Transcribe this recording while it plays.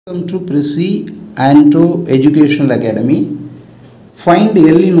Welcome to PRISCI-ANTO Educational Academy. Find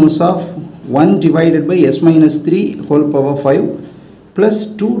L inverse of 1 divided by s minus 3 whole power 5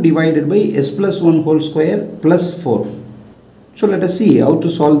 plus 2 divided by s plus 1 whole square plus 4. So let us see how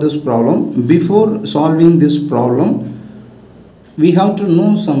to solve this problem. Before solving this problem, we have to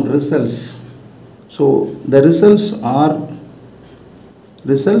know some results. So the results are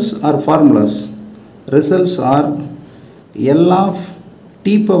formulas. Results are L of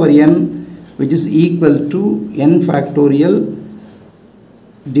t power n, which is equal to n factorial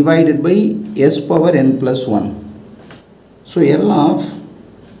divided by s power n plus 1. So L of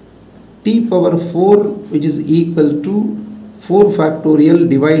t power 4, which is equal to 4 factorial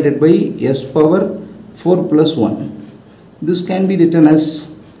divided by s power 4 plus 1. This can be written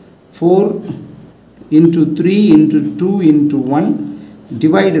as 4 into 3 into 2 into 1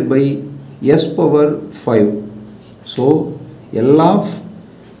 divided by s power 5. So L of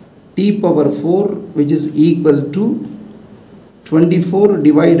t power 4, which is equal to 24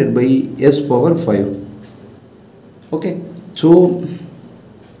 divided by s power 5. Okay, so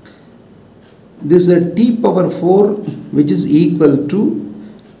this t power 4, which is equal to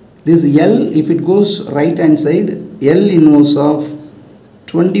this L, if it goes right hand side, L inverse of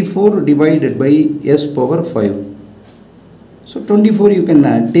 24 divided by s power 5. So 24 you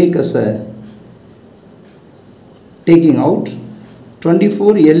can take as a taking out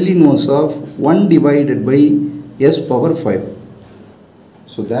 24 L inverse of 1 divided by s power 5.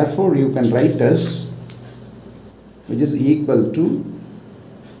 So therefore you can write as, which is equal to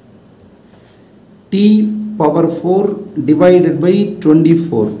t power 4 divided by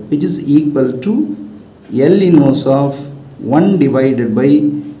 24, which is equal to L inverse of 1 divided by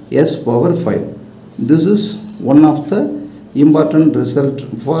s power 5. This is one of the important result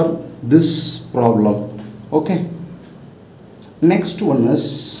for this problem. Okay. Next one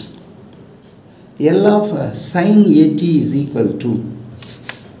is L of sin AT is equal to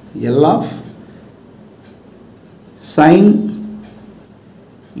L of sin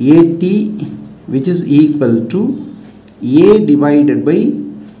AT, which is equal to A divided by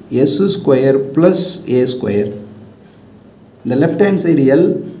s square plus a square. The left hand side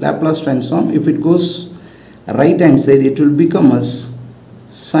L, Laplace transform, if it goes right hand side, it will become as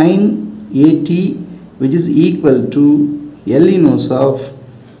sin AT, which is equal to L inverse of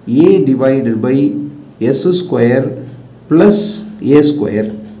A divided by s square plus a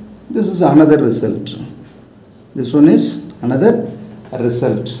square. This is another result. This one is another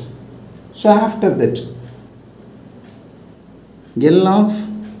result. So after that, L of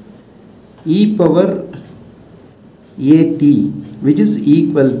e power at, which is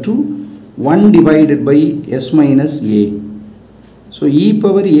equal to 1 divided by s minus a. So e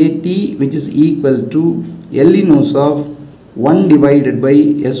power at, which is equal to L inverse of 1 divided by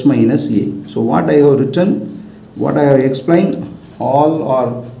s minus a. So what I have written, what I have explained, all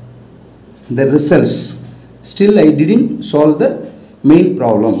are the results. Still I didn't solve the main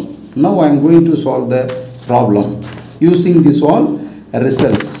problem. Now I am going to solve the problem using this all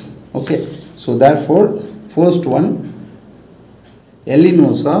results. Okay. So therefore first one, L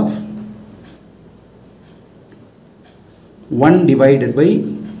inverse of 1 divided by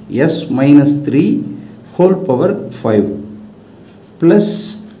s minus 3 whole power 5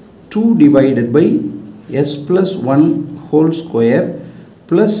 plus 2 divided by s plus 1 whole square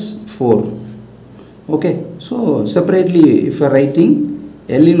plus 4. Okay, so separately if you are writing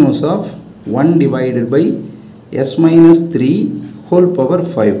L inverse of 1 divided by s minus 3 whole power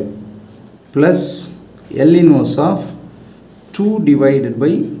 5 plus L inverse of 2 divided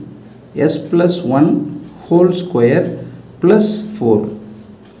by s plus 1 whole square plus 4.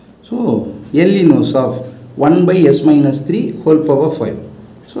 So L inverse of 1 by s minus 3 whole power 5.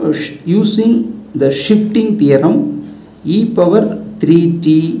 So using the shifting theorem, e power 3t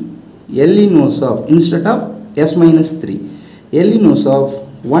L inverse of, instead of s minus 3, L inverse of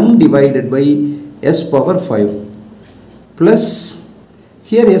 1 divided by s power 5 plus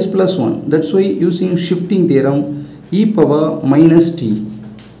here s plus 1. That's why using shifting theorem, e power minus t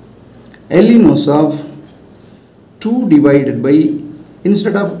L inverse of 2 divided by,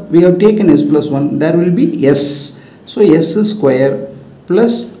 instead of we have taken s plus 1, there will be s. So s square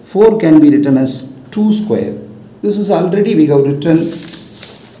plus 4 can be written as 2 square. This is already we have written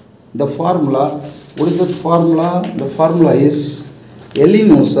the formula. What is the formula? The formula is L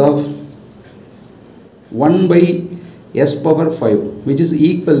inverse of 1 by s power 5, which is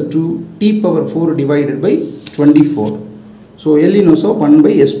equal to t power 4 divided by 24. So L inverse of 1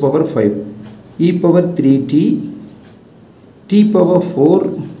 by s power 5, e power 3t t power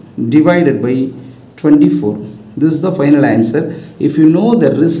 4 divided by 24. This is the final answer. If you know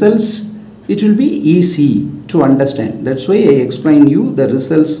the results, it will be easy to understand. That's why I explain you the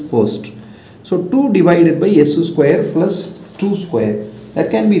results first. So 2 divided by s square plus 2 square. That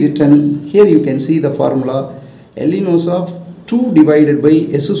can be written. Here you can see the formula. L inverse of 2 divided by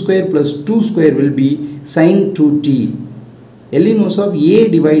s square plus 2 square will be sin 2t. L inverse of a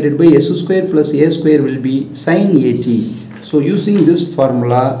divided by s square plus a square will be sin at. So using this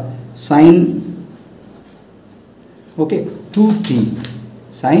formula, sin 2t,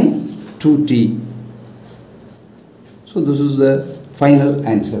 sin 2t. So this is the final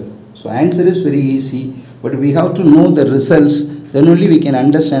answer. So answer is very easy, but we have to know the results, then only we can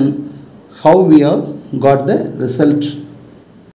understand how we have got the result